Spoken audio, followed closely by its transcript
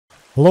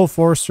Hello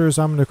Foresters,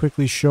 I'm going to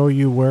quickly show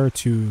you where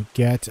to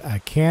get a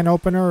can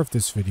opener. If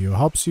this video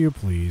helps you,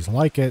 please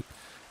like it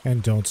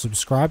and don't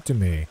subscribe to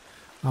me.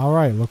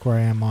 Alright, look where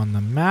I am on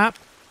the map.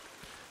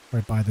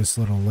 Right by this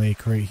little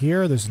lake right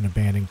here. There's an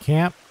abandoned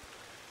camp.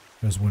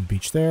 There's one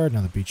beach there,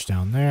 another beach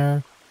down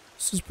there.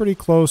 This is pretty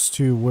close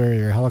to where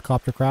your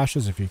helicopter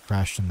crashes if you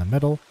crashed in the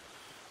middle.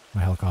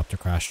 My helicopter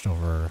crashed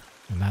over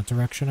in that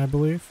direction, I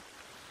believe.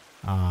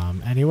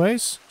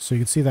 Anyways, so you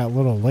can see that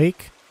little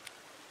lake.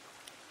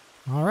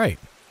 Alright,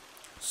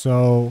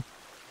 so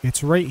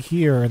it's right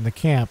here in the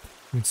camp.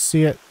 You can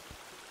see it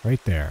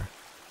right there.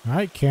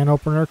 Alright, can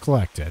opener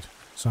collected.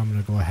 So I'm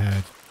going to go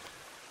ahead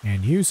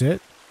and use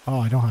it. Oh,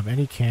 I don't have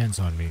any cans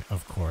on me,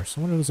 of course.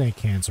 I wonder if there's any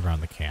cans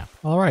around the camp.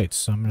 Alright,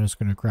 so I'm just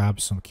going to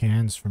grab some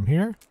cans from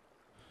here.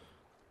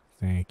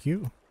 Thank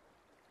you.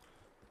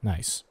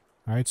 Nice.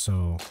 Alright,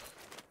 so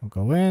we'll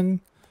go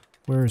in.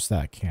 Where's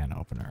that can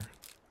opener?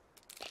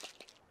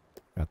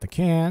 Got the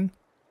can.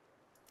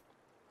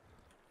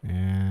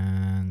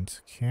 And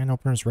can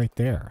opener's right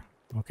there.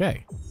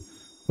 Okay.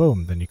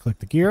 Boom. Then you click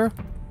the gear.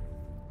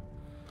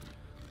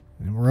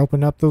 And we're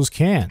opening up those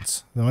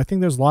cans. Though I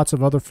think there's lots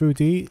of other food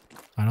to eat.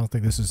 I don't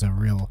think this is a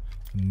real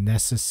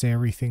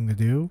necessary thing to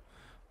do.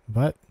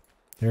 But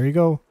there you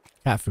go.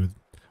 Cat food.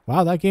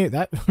 Wow,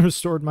 that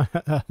restored my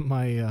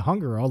my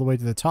hunger all the way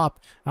to the top.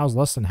 I was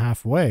less than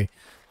halfway.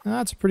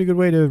 That's a pretty good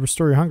way to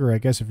restore your hunger, I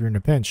guess, if you're in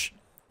a pinch.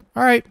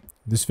 Alright.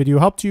 If this video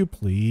helped you,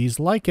 please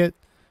like it.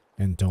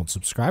 And don't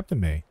subscribe to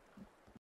me.